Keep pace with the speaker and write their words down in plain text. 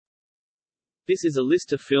This is a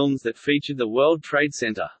list of films that featured the World Trade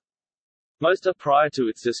Center. Most are prior to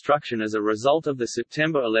its destruction as a result of the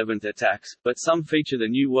September 11 attacks, but some feature the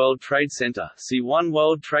new World Trade Center. See One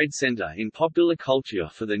World Trade Center in popular culture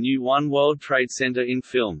for the new One World Trade Center in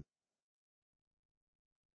film.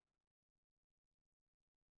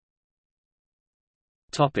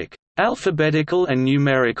 Topic: Alphabetical and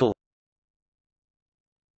numerical.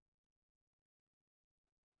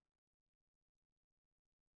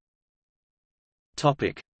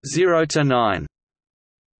 Topic: 0 to 9.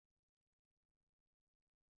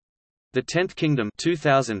 The Tenth Kingdom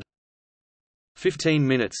 2000. 15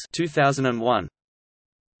 Minutes 2001.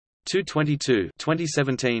 222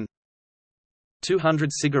 2017. 200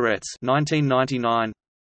 Cigarettes 1999.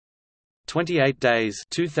 28 Days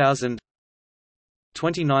 2000.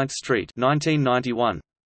 29th Street 1991.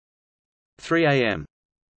 3 a.m.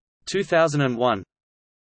 2001.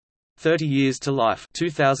 30 Years to Life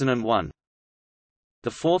 2001. The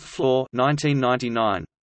Fourth Floor 1999.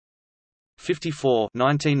 54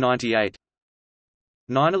 1998.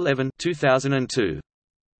 9/11 2002.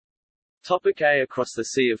 Topic: A Across the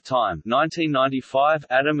Sea of Time 1995,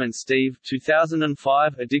 Adam and Steve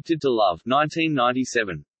 2005, Addicted to Love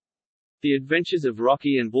 1997. The Adventures of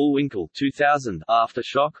Rocky and Bullwinkle 2000,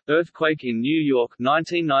 Aftershock, Earthquake in New York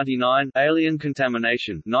 1999, Alien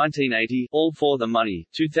Contamination 1980, All for the Money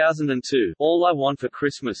 2002, All I Want for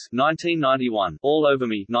Christmas 1991, All Over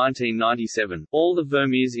Me 1997, All the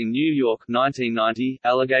Vermeers in New York 1990,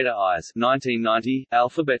 Alligator Eyes 1990,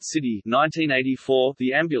 Alphabet City 1984,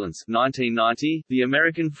 The Ambulance 1990, The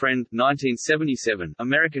American Friend 1977,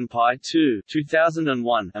 American Pie 2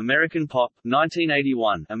 2001, American Pop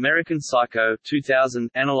 1981, American Psycho 2000,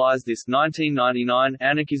 Analyze This 1999,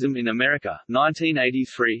 Anarchism in America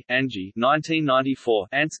 1983, Angie 1994,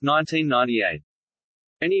 Ants 1998.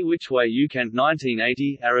 Any Which Way You Can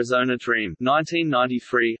 1980, Arizona Dream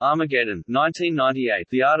 1993, Armageddon 1998,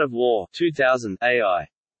 The Art of War 2000, AI.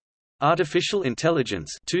 Artificial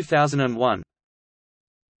Intelligence 2001.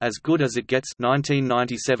 As Good as It Gets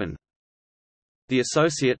 1997. The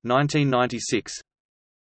Associate 1996.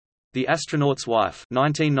 The Astronaut's Wife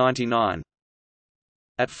 1999.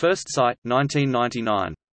 At First Sight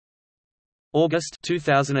 1999. August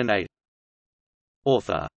 2008.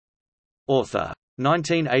 Author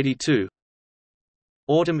 1982.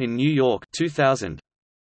 Autumn in New York 2000.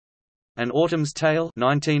 An Autumn's Tale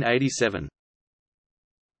 1987.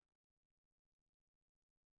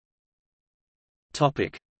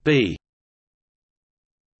 Topic B.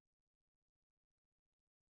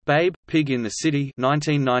 Babe, Pig in the City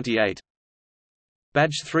 1998.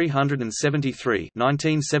 Badge 373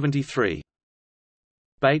 1973.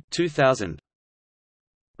 Bait 2000.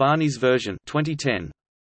 Barney's Version 2010.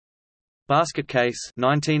 Basket Case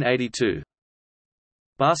 1982.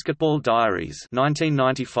 Basketball Diaries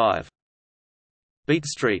 1995. Beat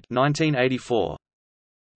Street 1984.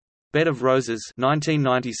 Bed of Roses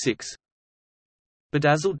 1996.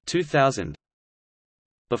 Bedazzled 2000.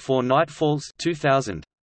 Before Night Falls 2000.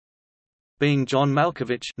 Being John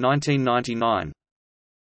Malkovich 1999.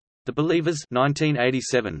 The Believers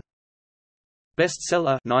 1987.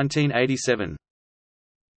 Bestseller 1987.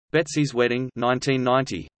 Betsy's Wedding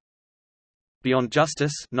 1990. Beyond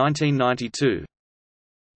Justice 1992.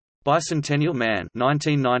 Bicentennial Man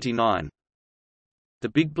 1999. The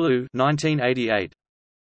Big Blue 1988.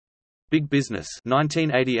 Big Business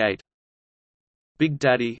 1988. Big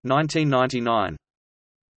Daddy 1999.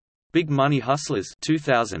 Big Money Hustlers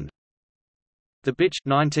 2000. The Bitch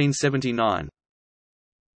 1979.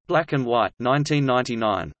 Black and White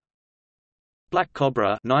 1999. Black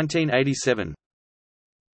Cobra 1987.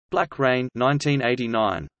 Black Rain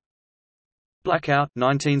 1989. Blackout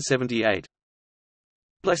 1978.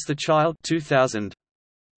 Bless the Child 2000.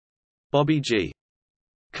 Bobby G.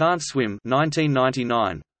 Can't Swim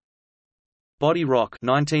 1999. Body Rock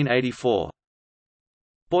 1984.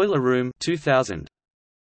 Boiler Room 2000.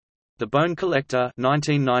 The Bone Collector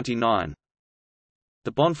 1999.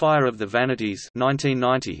 The Bonfire of the Vanities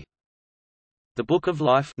 1990. The Book of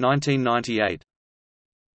Life 1998.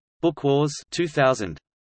 Book Wars 2000.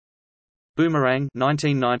 Boomerang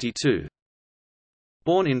 1992.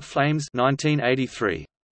 Born in Flames 1983.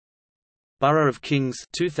 Borough of Kings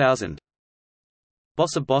 2000.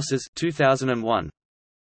 Boss of Bosses 2001.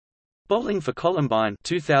 Bowling for Columbine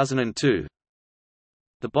 2002.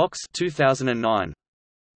 The Box 2009.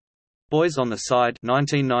 Boys on the Side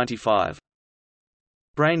 1995.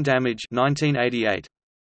 Brain Damage 1988.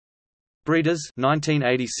 Breeders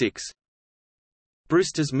 1986.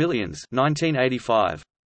 Brewster's Millions 1985.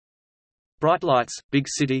 Bright Lights, Big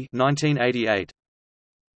City 1988.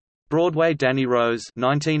 Broadway Danny Rose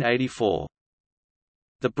 1984.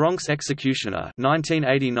 The Bronx Executioner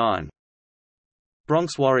 1989.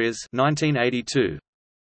 Bronx Warriors 1982.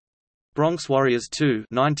 Bronx Warriors 2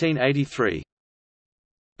 1983.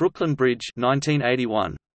 Brooklyn Bridge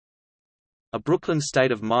 1981. A Brooklyn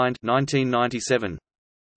State of Mind 1997.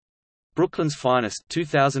 Brooklyn's Finest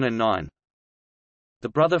 2009. The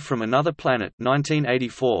Brother from Another Planet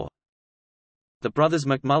 1984. The Brothers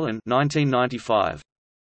McMullen 1995.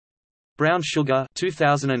 Brown Sugar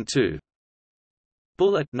 2002.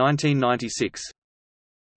 Bullet 1996.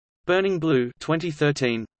 Burning Blue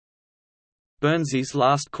 2013. Burnsies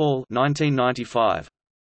Last Call 1995.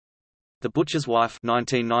 The Butcher's Wife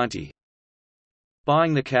 1990.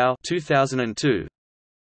 Buying the Cow 2002.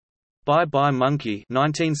 Bye Bye Monkey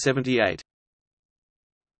 1978.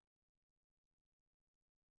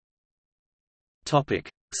 Topic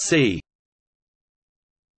C.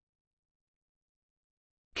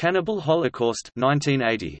 Cannibal Holocaust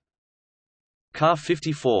 1980. Car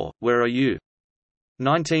 54, Where Are You?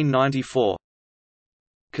 1994.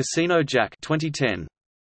 Casino Jack 2010.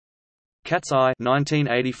 Cat's Eye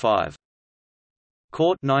 1985.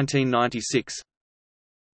 Court 1996.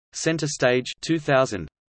 Center Stage 2000.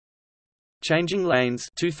 Changing Lanes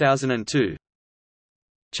 2002.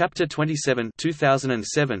 Chapter 27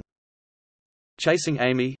 2007. Chasing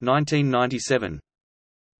Amy 1997.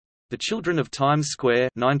 The Children of Times Square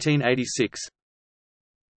 1986.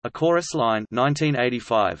 A Chorus Line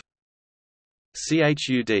 1985.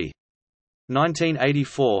 CHUD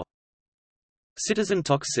 1984. Citizen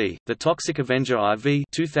Toxie, The Toxic Avenger IV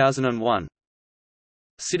 2001.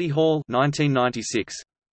 City Hall 1996.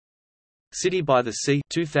 City by the Sea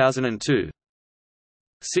 2002.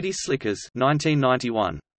 City Slickers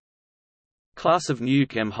 1991. Class of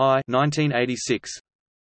Nuke M High 1986.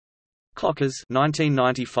 Clockers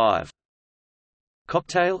 1995.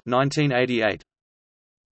 Cocktail 1988.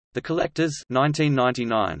 The Collectors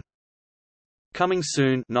 1999. Coming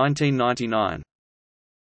Soon 1999.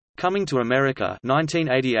 Coming to America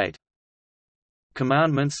 1988.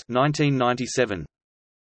 Commandments 1997.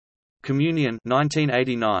 Communion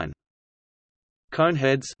 1989.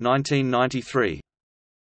 Coneheads 1993.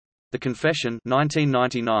 The Confession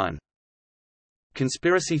 1999.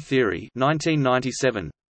 Conspiracy Theory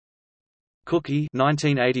 1997. Cookie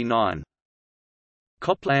 1989.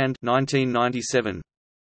 Copland 1997.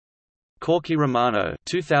 Corky Romano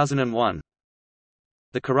 2001.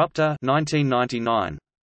 The Corruptor 1999.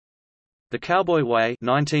 The Cowboy Way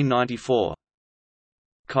 1994.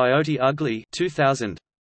 Coyote Ugly 2000.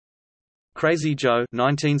 Crazy Joe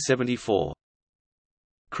 1974.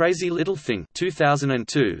 Crazy Little Thing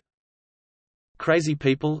 2002. Crazy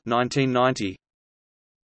People 1990.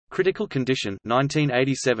 Critical Condition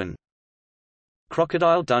 1987.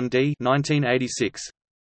 Crocodile Dundee 1986.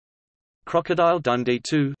 Crocodile Dundee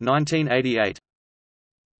 2 1988.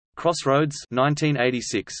 Crossroads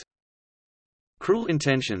 1986. Cruel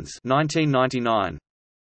Intentions 1999.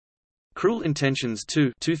 Cruel Intentions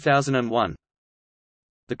 2 2001.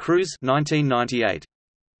 The Cruise 1998.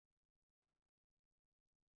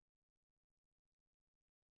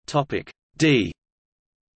 Topic D.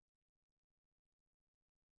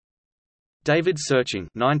 David Searching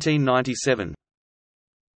 1997.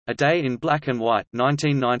 A Day in Black and White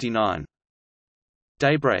 1999.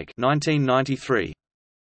 Daybreak 1993.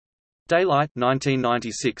 Daylight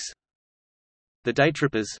 1996. The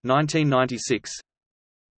Daytrippers 1996.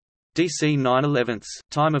 DC 9/11,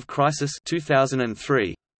 Time of Crisis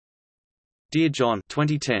 2003. Dear John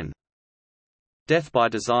 2010. Death by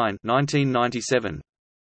Design 1997.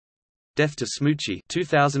 Death to Smoochie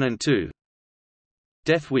 2002.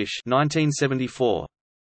 Death Wish 1974.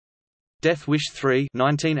 Death Wish 3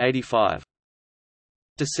 1985.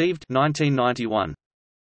 Deceived 1991.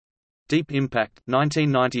 Deep Impact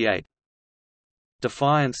 1998.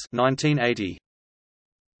 Defiance 1980.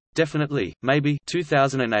 Definitely, Maybe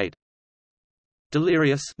 2008.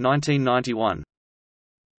 Delirious 1991.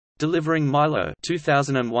 Delivering Milo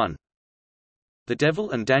 2001. The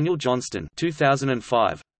Devil and Daniel Johnston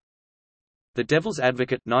 2005. The Devil's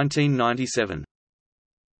Advocate 1997.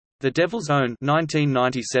 The Devil's Own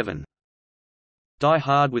 1997. Die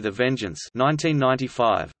Hard with a Vengeance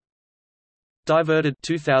 1995. Diverted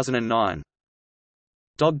 2009.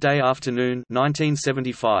 Dog Day Afternoon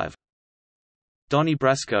 1975. Donnie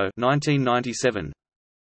Brasco 1997.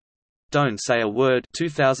 Don't Say a Word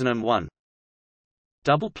 2001.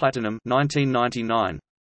 Double Platinum 1999.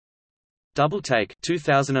 Double Take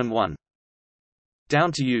 2001.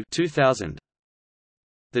 Down to You 2000.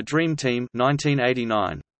 The Dream Team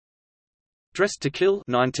 1989. Dressed to Kill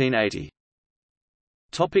 1980.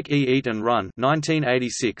 Eat and Run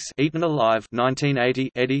 1986, Eaten Alive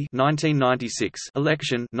 1980, Eddie 1996,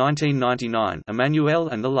 Election 1999, Emmanuel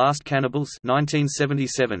and the Last Cannibals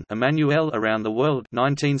 1977, Emmanuel Around the World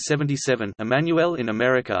 1977, Emmanuel in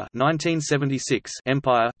America 1976,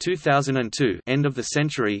 Empire 2002, End of the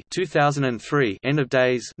Century 2003, End of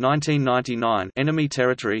Days 1999, Enemy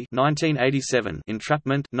Territory 1987,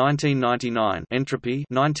 Entrapment 1999, Entropy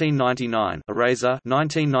 1999, Eraser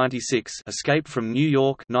 1996, Escape from New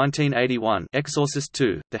York 1981, Exorcist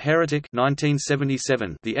II, The Heretic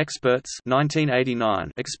 1977, The Experts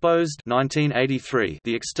 1989, Exposed 1983,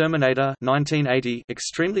 The Exterminator 1980,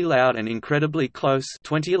 Extremely Loud and Incredibly Close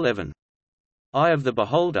 2011. Eye of the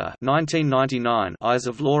Beholder 1999, Eyes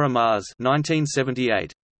of Laura Mars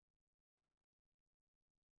 1978.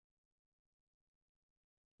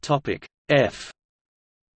 Topic F.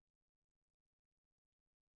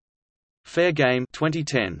 Fair Game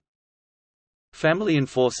 2010. Family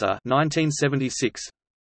Enforcer 1976,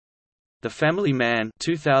 The Family Man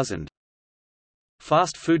 2000,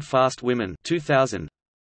 Fast Food Fast Women 2000,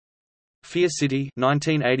 Fear City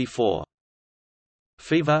 1984,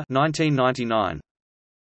 Fever 1999,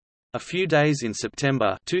 A Few Days in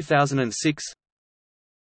September 2006,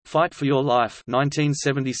 Fight for Your Life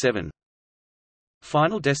 1977,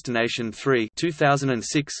 Final Destination 3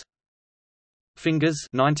 2006, Fingers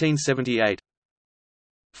 1978,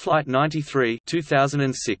 Flight 93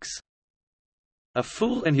 2006, A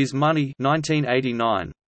Fool and His Money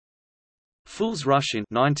 1989, Fool's Rush in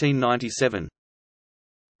 1997,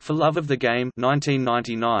 For Love of the Game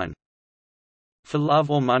 1999, For Love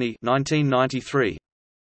or Money 1993,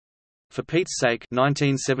 For Pete's Sake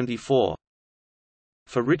 1974,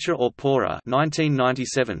 For Richer or Poorer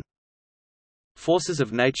 1997, Forces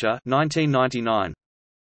of Nature 1999,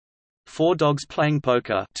 Four Dogs Playing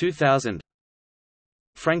Poker 2000,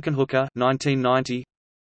 Frankenhooker 1990,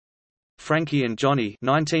 Frankie and Johnny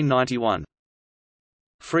 1991,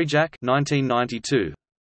 Freejack 1992,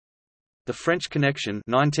 The French Connection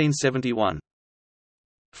 1971,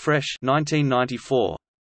 Fresh 1994,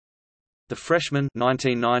 The Freshman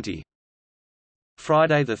 1990,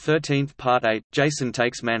 Friday the 13th Part 8, Jason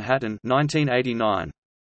Takes Manhattan 1989,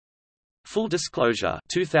 Full Disclosure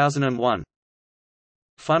 2001,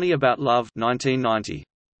 Funny About Love 1990,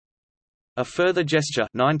 A Further Gesture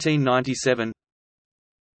 1997,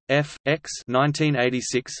 F. X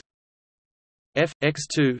 1986, F.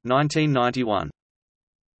 X2 1991.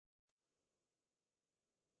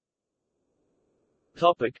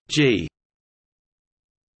 Topic G.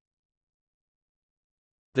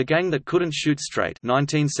 The Gang That Couldn't Shoot Straight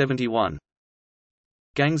 1971,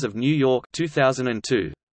 Gangs of New York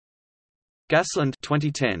 2002, Gasland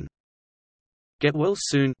 2010, Get Well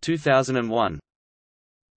Soon 2001,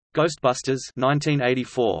 Ghostbusters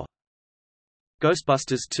 1984,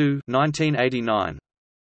 Ghostbusters 2 1989,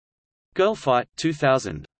 Girl Fight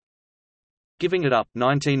 2000, Giving It Up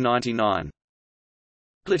 1999,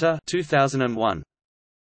 Glitter 2001,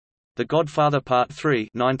 The Godfather Part 3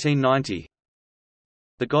 1990,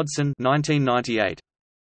 The Godson 1998,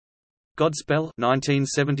 Godspell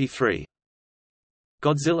 1973,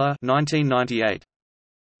 Godzilla 1998,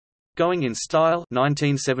 Going in Style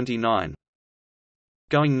 1979,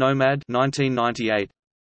 Going Nomad 1998,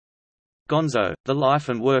 Gonzo: The Life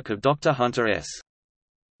and Work of Dr. Hunter S.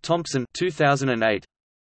 Thompson 2008,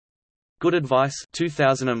 Good Advice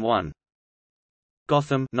 2001,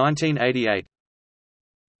 Gotham 1988,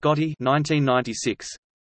 Gotti 1996,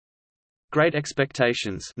 Great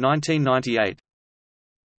Expectations 1998,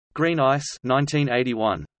 Green Ice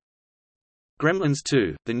 1981, Gremlins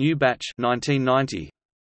 2: The New Batch 1990,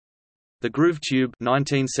 The Groove Tube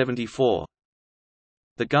 1974,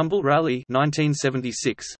 The Gumball Rally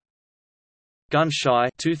 1976, Gun Shy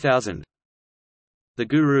 2000, The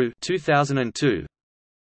Guru 2002,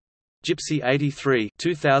 Gypsy 83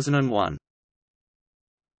 2001.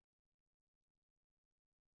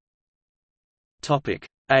 Topic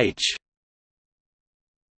H.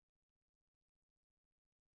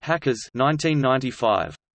 Hackers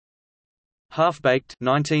 1995, Half-Baked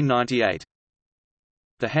 1998,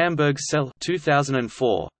 The Hamburg Cell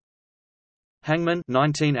 2004, Hangman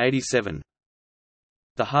 1987,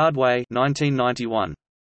 The Hard Way 1991,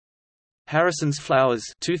 Harrison's Flowers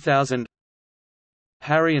 2000,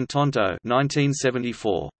 Harry and Tonto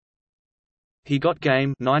 1974, He Got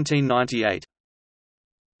Game 1998,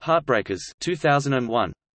 Heartbreakers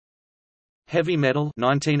 2001, Heavy Metal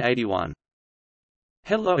 1981,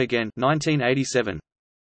 Hello Again 1987,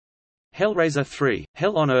 Hellraiser 3: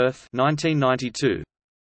 Hell on Earth 1992,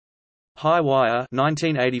 High Wire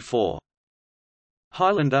 1984,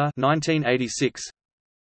 Highlander 1986,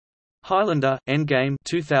 Highlander – Endgame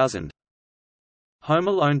 2000. Home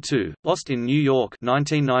Alone 2 – Lost in New York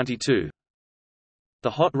 1992. The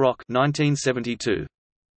Hot Rock 1972.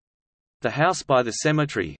 The House by the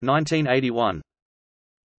Cemetery 1981.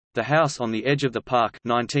 The House on the Edge of the Park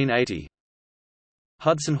 1980.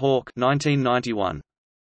 Hudson Hawk 1991.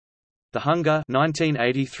 The Hunger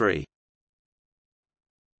 1983.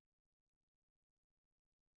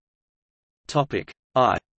 Topic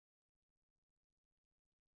I.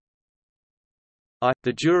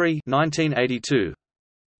 The Jury 1982.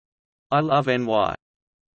 I Love NY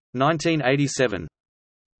 1987.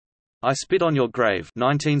 I Spit on Your Grave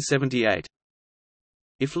 1978.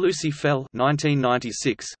 If Lucy Fell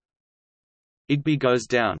 1996. Igby Goes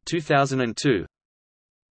Down 2002.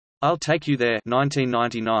 I'll Take You There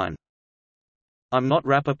 1999. I'm Not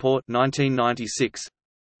Rappaport 1996.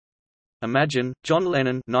 Imagine, John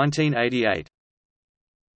Lennon 1988.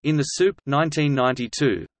 In the Soup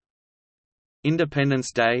 1992.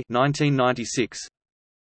 Independence Day 1996.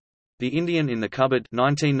 The Indian in the Cupboard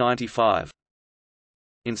 1995.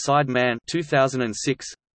 Inside Man 2006.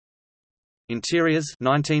 Interiors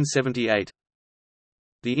 1978.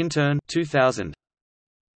 The Intern 2000.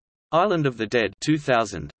 Island of the Dead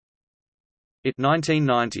 2000. It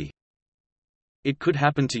 1990. It Could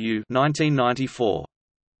Happen to You 1994.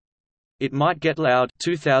 It Might Get Loud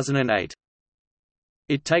 2008.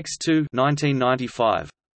 It Takes Two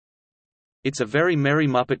 1995. It's a Very Merry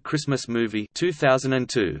Muppet Christmas Movie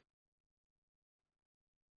 2002.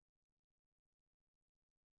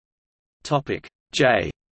 Topic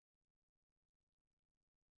J.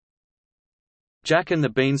 Jack and the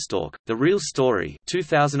Beanstalk: The Real Story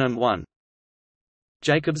 2001.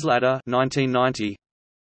 Jacob's Ladder 1990.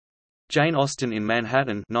 Jane Austen in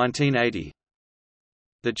Manhattan 1980.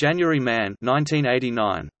 The January Man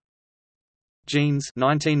 1989. Jeans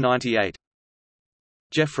 1998.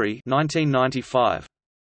 Jeffrey 1995.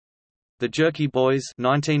 The Jerky Boys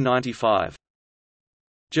 1995.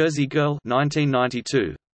 Jersey Girl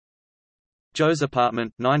 1992. Joe's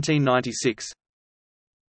Apartment 1996.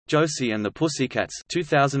 Josie and the Pussycats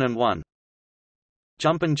 2001.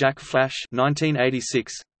 Jumpin' Jack Flash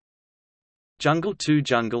 1986. Jungle 2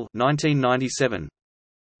 Jungle 1997.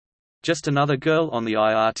 Just Another Girl on the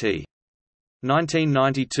IRT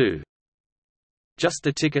 1992. Just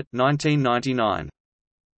the Ticket 1999.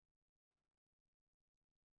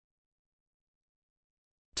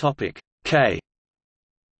 Topic K.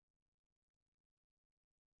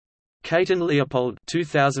 Kate and Leopold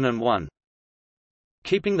 2001.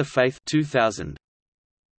 Keeping the Faith 2000.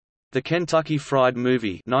 The Kentucky Fried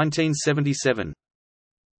Movie 1977.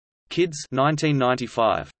 Kids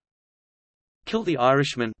 1995. Kill the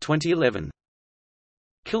Irishman 2011.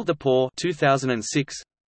 Kill the Poor 2006.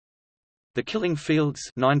 The Killing Fields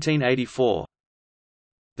 1984.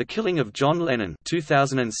 The Killing of John Lennon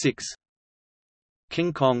 2006.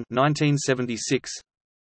 King Kong 1976.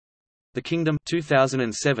 The Kingdom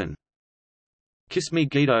 2007. Kiss Me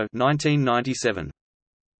Guido 1997.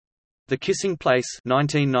 The Kissing Place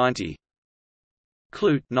 1990.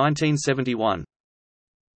 Clute 1971.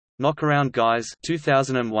 Knockaround Guys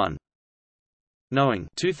 2001. Knowing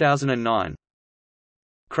 2009.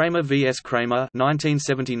 Kramer vs Kramer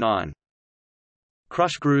 1979.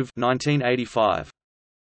 Crush Groove 1985.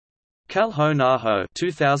 Kal Ho Na Ho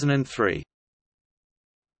 2003.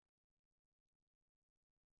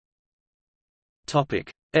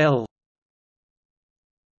 Topic L.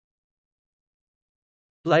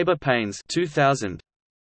 Labor Pains 2000.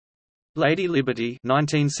 Lady Liberty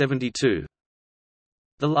 1972.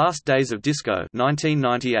 The Last Days of Disco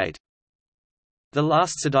 1998. The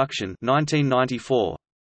Last Seduction 1994.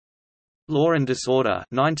 Law and Disorder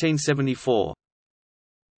 1974.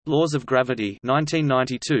 Laws of Gravity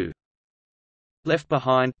 1992. Left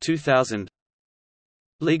Behind 2000.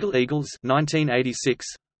 Legal Eagles 1986.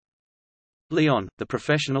 Leon, the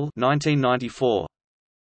Professional 1994.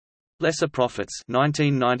 Lesser Prophets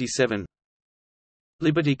 1997.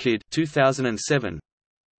 Liberty Kid 2007.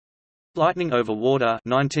 Lightning Over Water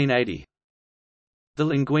 1980. The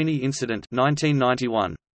Linguini Incident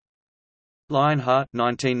 1991. Lionheart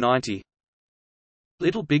 1990.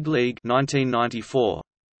 Little Big League 1994.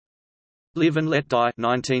 Live and Let Die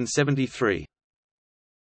 1973.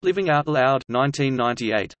 Living Out Loud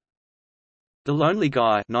 1998. The Lonely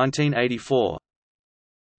Guy 1984.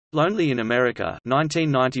 Lonely in America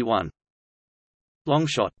 1991.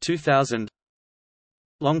 Longshot 2000.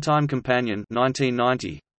 Longtime Companion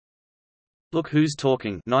 1990. Look Who's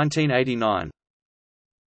Talking 1989.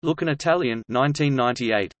 Look an Italian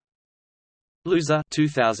 1998. Loser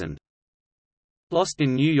 2000. Lost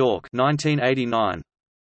in New York 1989.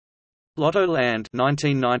 Lotto Land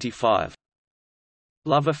 1995.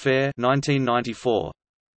 Love Affair 1994.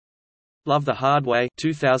 Love the Hard Way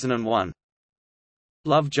 2001.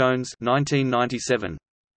 Love Jones 1997.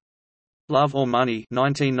 Love or Money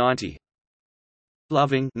 1990.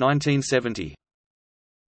 Loving 1970.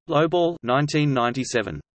 Lowball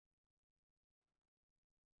 1997.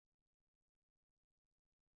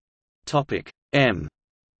 Topic M.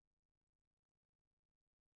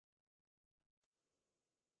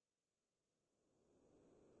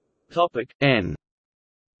 Topic N.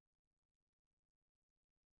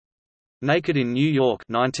 Naked in New York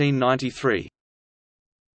 1993.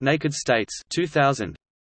 Naked States 2000.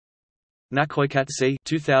 Nakoikatsi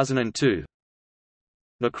 2002.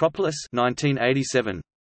 Necropolis 1987.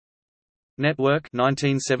 Network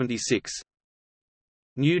 1976.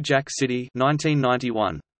 New Jack City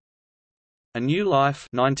 1991. A New Life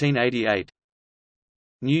 1988.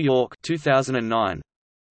 New York 2009.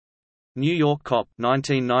 New York Cop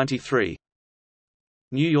 1993.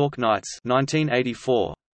 New York Nights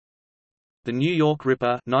 1984. The New York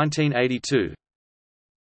Ripper 1982.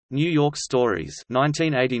 New York Stories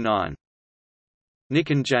 1989. Nick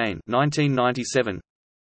and Jane 1997.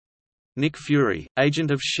 Nick Fury,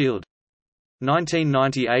 Agent of S.H.I.E.L.D.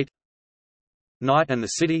 1998. Night and the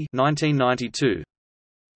City 1992.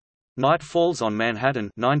 Night Falls on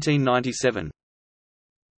Manhattan 1997.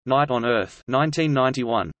 Night on Earth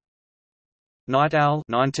 1991. Night Owl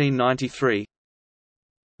 1993.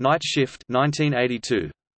 Night Shift 1982.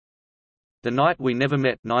 The Night We Never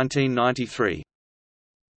Met 1993.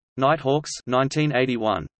 Nighthawks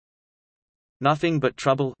 1981. Nothing But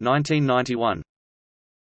Trouble 1991.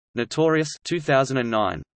 Notorious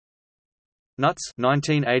 2009. Nuts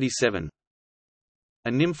 1987. A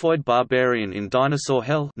Nymphoid Barbarian in Dinosaur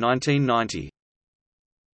Hell 1990.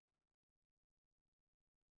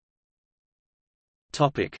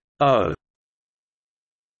 Topic O.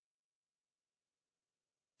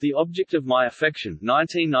 The Object of My Affection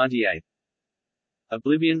 1998.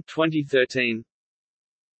 Oblivion 2013.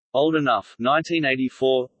 Old Enough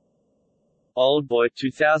 1984. Old Boy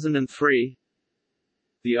 2003.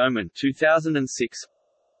 The Omen 2006.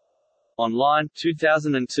 Online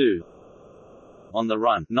 2002. On the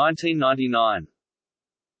Run 1999.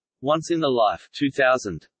 Once in the Life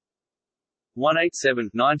 2000. 187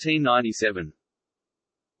 1997.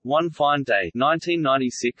 One Fine Day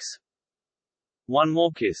 1996. One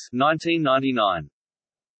More Kiss 1999.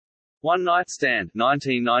 One Night Stand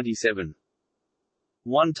 1997.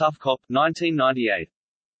 One Tough Cop 1998.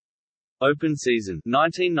 Open Season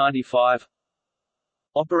 1995.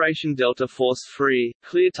 Operation Delta Force Free,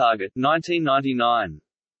 Clear Target 1999.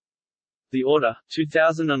 The Order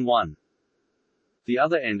 2001. The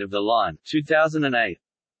Other End of the Line 2008.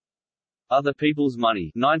 Other People's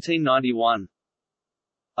Money 1991.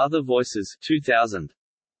 Other Voices 2000.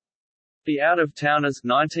 The Out of Towners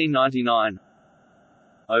 1999.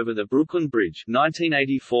 Over the Brooklyn Bridge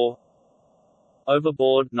 1984.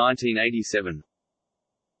 Overboard 1987.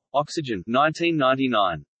 Oxygen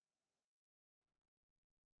 1999.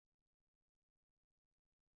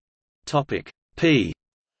 Topic P.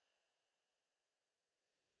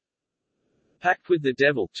 Pact with the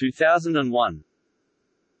Devil 2001.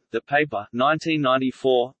 The Paper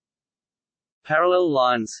 1994. Parallel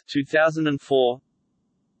Lines 2004.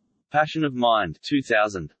 Passion of Mind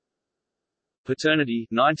 2000. Paternity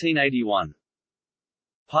 1981.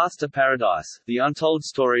 Path to Paradise, The Untold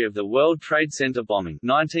Story of the World Trade Center Bombing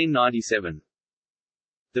 1997.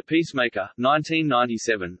 The Peacemaker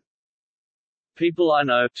 1997. People I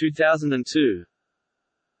Know 2002.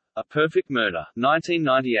 A Perfect Murder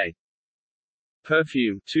 1998.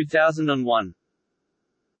 Perfume 2001.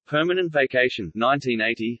 Permanent Vacation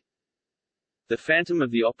 1980. The Phantom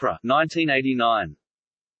of the Opera 1989.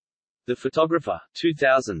 The Photographer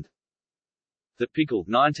 2000. The Pickle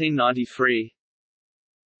 1993.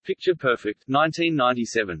 Picture Perfect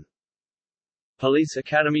 1997. Police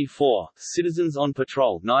Academy 4, Citizens on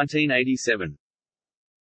Patrol 1987.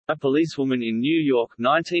 A Policewoman in New York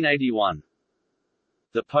 1981.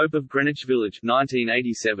 The Pope of Greenwich Village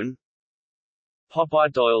 1987.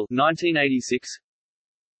 Popeye Doyle 1986.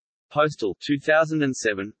 Postal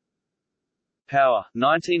 2007. Power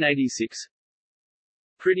 1986.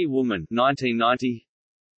 Pretty Woman 1990.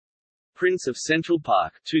 Prince of Central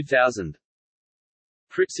Park 2000.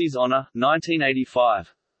 Pritzi's Honor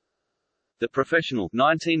 1985. The Professional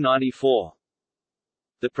 1994.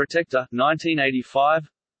 The Protector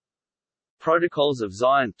 1985. Protocols of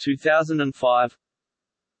Zion 2005.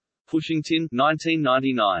 Pushington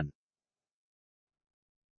 1999.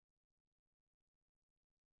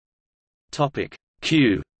 Topic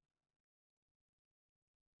Q.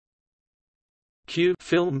 Q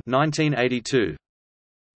Film 1982.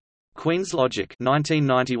 Queen's Logic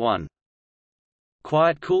 1991.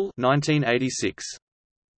 Quiet Cool 1986.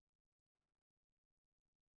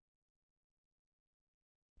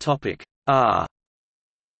 Topic R.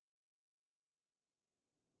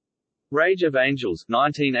 Rage of Angels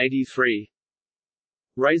 1983.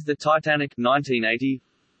 Raise the Titanic 1980.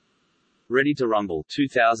 Ready to Rumble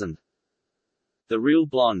 2000. The Real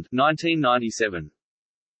Blonde 1997.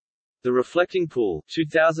 The Reflecting Pool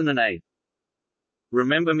 2008.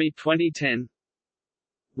 Remember Me 2010.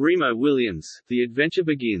 Remo Williams, The Adventure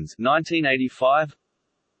Begins 1985.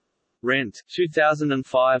 Rent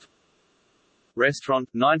 2005. Restaurant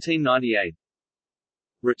 1998.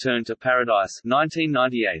 Return to Paradise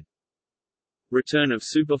 1998. Return of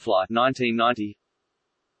Superfly 1990.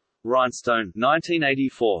 Rhinestone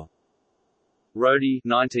 1984. Roadie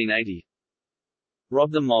 1980. Rob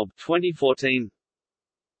the Mob 2014.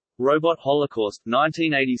 Robot Holocaust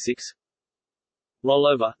 1986.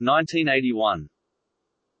 Rollover 1981.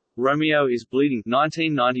 Romeo is Bleeding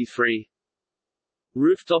 1993.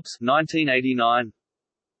 Rooftops 1989.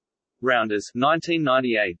 Rounders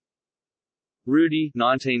 1998. Rudy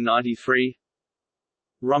 1993.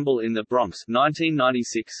 Rumble in the Bronx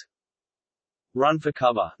 1996. Run for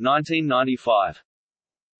Cover 1995.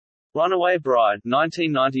 Runaway Bride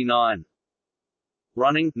 1999.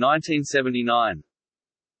 Running 1979.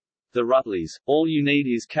 The Rutleys, All You Need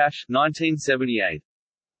Is Cash 1978.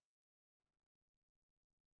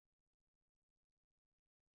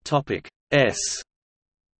 Topic S.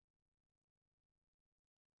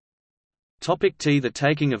 Topic T. The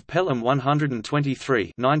Taking of Pelham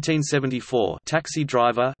 123 1974. Taxi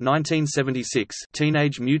Driver 1976.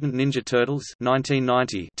 Teenage Mutant Ninja Turtles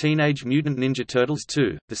 1990. Teenage Mutant Ninja Turtles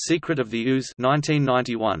 2. The Secret of the Ooze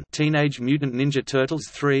 1991. Teenage Mutant Ninja Turtles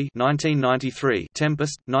 3 1993.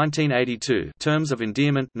 Tempest 1982. Terms of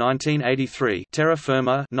Endearment 1983. Terra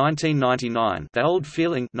Firma 1999. The Old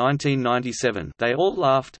Feeling 1997. They All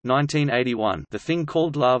Laughed 1981. The Thing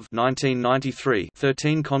Called Love 1993.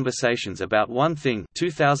 13 Conversations About One Thing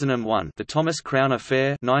 2001. The Thomas Crown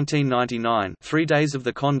Affair 1999. 3 Days of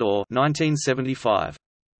the Condor 1975.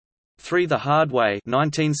 3 The Hard Way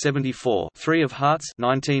 1974. 3 of Hearts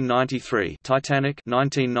 1993. Titanic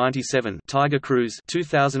 1997. Tiger Cruise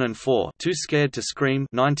 2004. Too Scared to Scream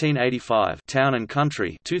 1985. Town and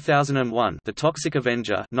Country 2001. The Toxic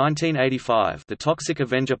Avenger 1985. The Toxic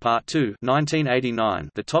Avenger Part 2 1989.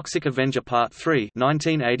 The Toxic Avenger Part 3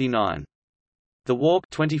 1989. The Walk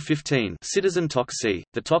 2015. Citizen Toxie,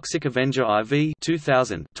 The Toxic Avenger IV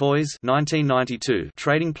 2000. Toys 1992.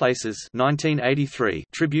 Trading Places 1983.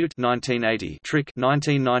 Tribute 1980. Trick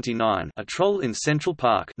 1999. A Troll in Central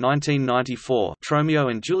Park 1994. Tromeo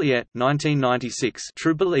and Juliet 1996.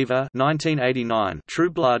 True Believer 1989. True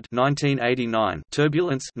Blood 1989.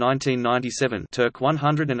 Turbulence 1997. Turk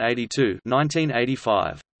 182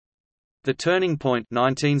 1985. The Turning Point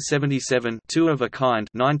 1977. Two of a Kind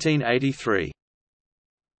 1983.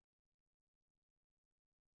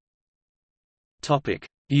 Topic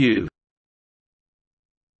U.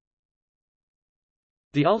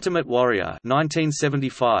 The Ultimate Warrior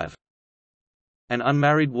 1975. An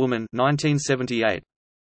Unmarried Woman 1978.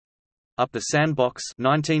 Up the Sandbox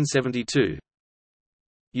 1972.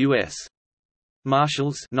 U.S.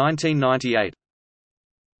 Marshals 1998.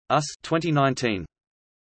 Us 2019.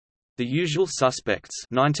 The Usual Suspects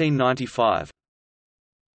 1995.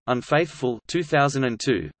 Unfaithful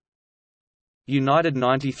 2002. United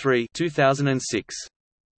 93 2006.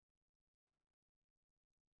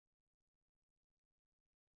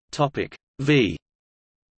 Topic V.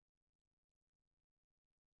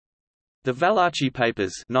 The Valachi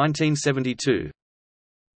Papers 1972.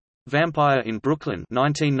 Vampire in Brooklyn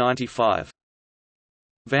 1995.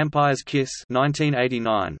 Vampire's Kiss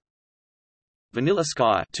 1989. Vanilla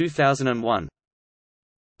Sky 2001.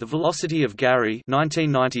 The Velocity of Gary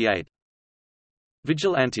 1998.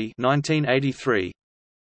 Vigilante 1983.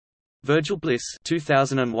 Virgil Bliss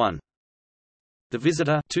 2001. The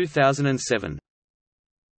Visitor 2007.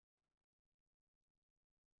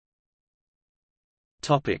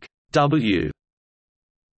 Topic W.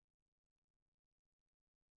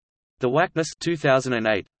 The Wackness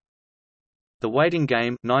 2008. The Waiting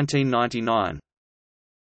Game 1999.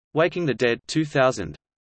 Waking the Dead 2000.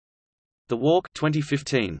 The Walk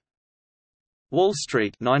 2015. Wall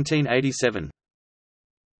Street 1987.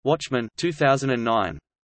 Watchmen 2009.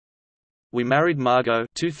 We Married Margot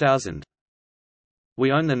 2000.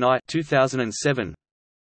 We Own the Night 2007.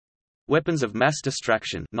 Weapons of Mass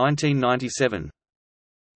Distraction 1997.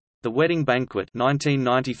 The Wedding Banquet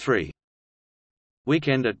 1993.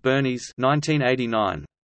 Weekend at Bernie's 1989.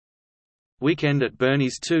 Weekend at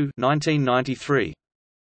Bernie's 2, 1993.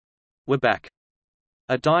 We're Back.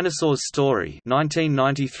 A Dinosaur's Story,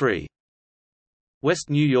 1993. West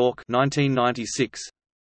New York, 1996.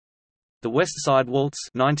 The West Side Waltz,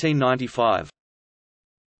 1995.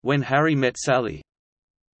 When Harry Met Sally,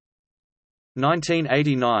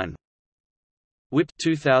 1989. Whip,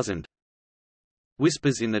 2000.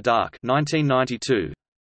 Whispers in the Dark, 1992.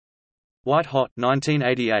 White Hot,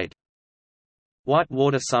 1988. White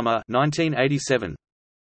Water Summer, 1987.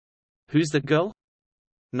 Who's That Girl?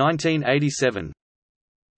 1987.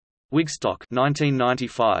 Wigstock,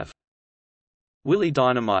 1995. Willie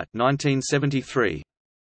Dynamite, 1973.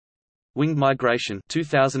 Winged Migration,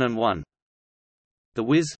 2001. The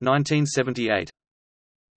Wiz, 1978.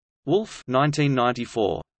 Wolf,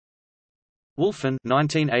 1994. Wolfen,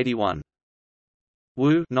 1981.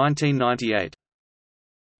 Woo, 1998.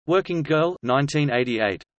 Working Girl,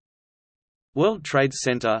 1988. World Trade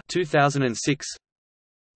Center, 2006.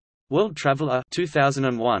 World Traveler,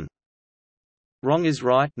 2001. Wrong is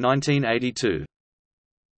Right, 1982.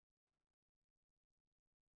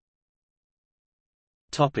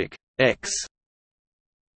 Topic X.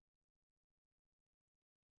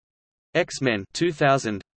 X-Men,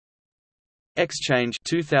 2000. Exchange,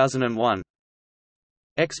 2001.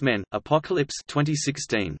 X-Men: Apocalypse,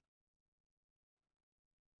 2016.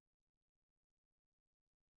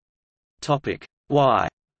 Topic Y.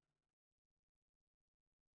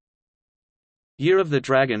 Year of the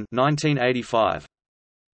Dragon, 1985.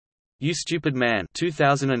 You Stupid Man,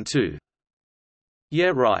 2002.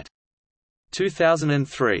 Yeah Right,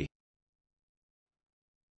 2003.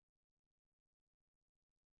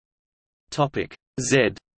 Topic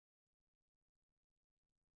Z.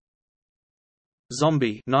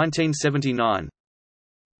 Zombie, 1979.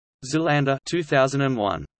 Zoolander,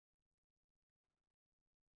 2001.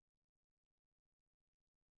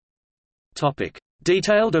 Topic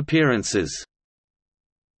Detailed appearances.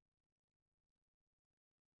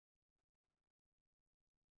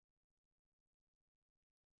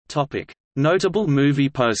 Topic Notable movie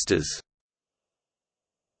posters.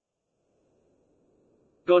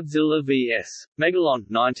 Godzilla vs. Megalon,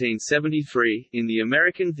 1973. In the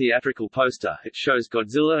American theatrical poster, it shows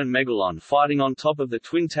Godzilla and Megalon fighting on top of the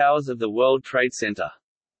Twin Towers of the World Trade Center.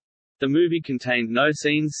 The movie contained no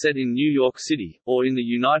scenes set in New York City, or in the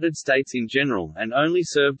United States in general, and only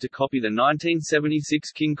served to copy the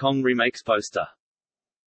 1976 King Kong remakes poster.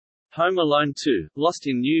 Home Alone 2, Lost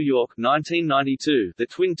in New York, 1992. The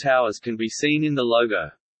Twin Towers can be seen in the logo.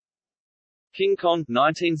 King Kong,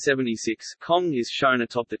 1976. Kong is shown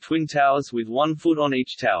atop the Twin Towers with 1 foot on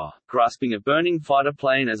each tower, grasping a burning fighter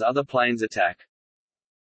plane as other planes attack.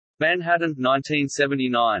 Manhattan,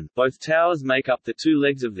 1979. Both towers make up the 2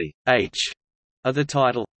 legs of the H of the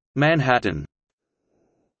title, Manhattan.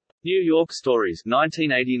 New York Stories,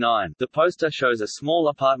 1989. The poster shows a small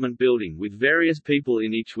apartment building with various people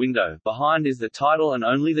in each window. Behind is the title and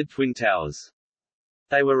only the Twin Towers.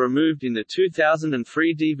 They were removed in the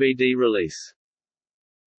 2003 DVD release.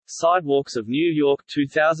 Sidewalks of New York,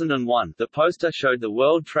 2001. The poster showed the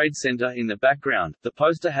World Trade Center in the background. The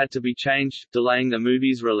poster had to be changed, delaying the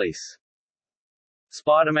movie's release.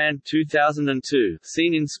 Spider-Man, 2002.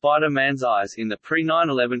 Seen in Spider-Man's eyes in the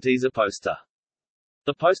pre-9/11 teaser poster.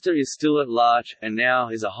 The poster is still at large, and now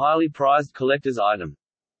is a highly prized collector's item.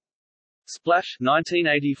 Splash,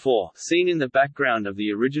 1984. Seen in the background of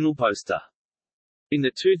the original poster. In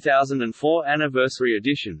the 2004 anniversary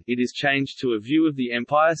edition, it is changed to a view of the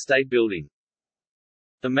Empire State Building.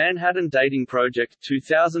 The Manhattan Dating Project,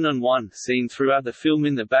 2001. Seen throughout the film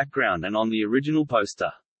in the background and on the original poster.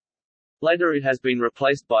 Later it has been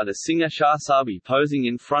replaced by the singer Shah Sabi posing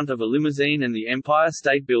in front of a limousine and the Empire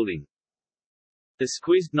State Building. The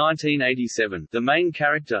Squeezed, 1987. The main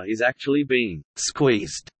character is actually being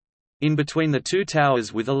squeezed in between the 2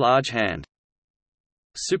 towers with a large hand.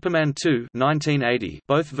 Superman 2, 1980.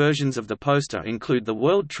 Both versions of the poster include the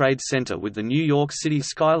World Trade Center with the New York City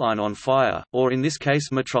skyline on fire, or in this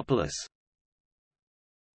case Metropolis.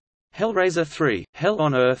 Hellraiser 3, Hell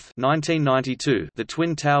on Earth, 1992. The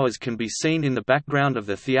Twin Towers can be seen in the background of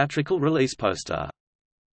the theatrical release poster.